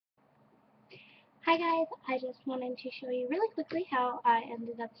Hi guys, I just wanted to show you really quickly how I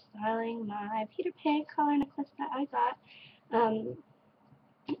ended up styling my Peter Pan collar necklace that I got. Um,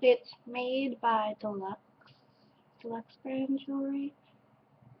 it's made by Deluxe brand jewelry.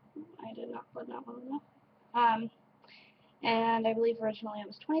 I did not put that one enough. And I believe originally it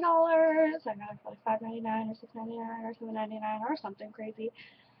was $20. I got it for like $5.99 or $6.99 or $7.99 or something crazy.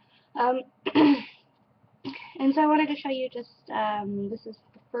 Um, and so I wanted to show you just, this is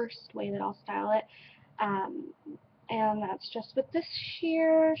the first way that I'll style it. Um, and that's just with this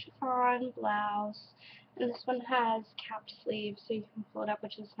sheer chiffon blouse. And this one has capped sleeves, so you can pull it up,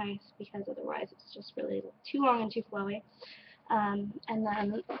 which is nice because otherwise it's just really too long and too flowy. And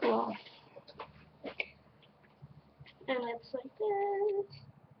then, well, and it's like this,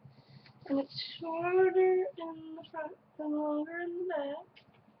 and it's shorter in the front and longer in the back.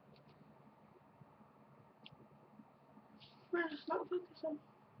 It's not focusing.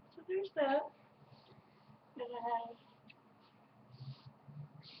 So there's that. And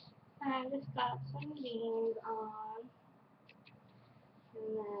then I just got some jeans on.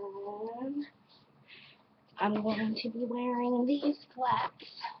 And then I'm going to be wearing these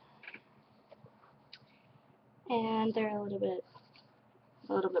flats. And they're a little bit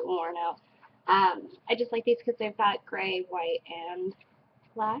worn out. I just like these because they've got gray, white, and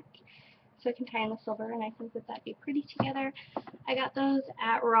black. So I can tie in the silver, and I think that that'd be pretty together. I got those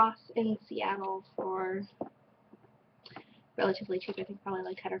at Ross in Seattle for relatively cheap. I think probably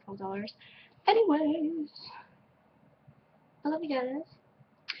like $10 or $12. Anyways, I love you guys.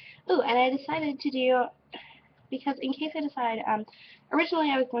 Oh, and I decided to do, because in case I decide, originally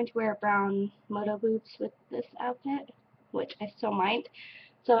I was going to wear brown moto boots with this outfit, which I still might.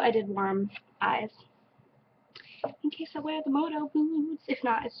 So I did warm eyes in case I wear the moto boots. If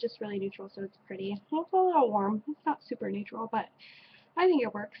not, it's just really neutral, so it's pretty. Well, it's a little warm. It's not super neutral, but I think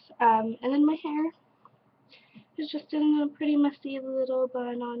it works. And then my hair is just in a pretty messy little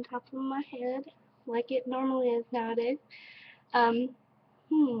bun on top of my head, like it normally is nowadays. Um,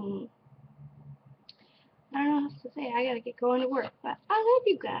 hmm. I don't know what to say. I gotta get going to work, but I love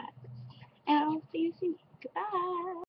you guys, and I'll see you soon. Goodbye.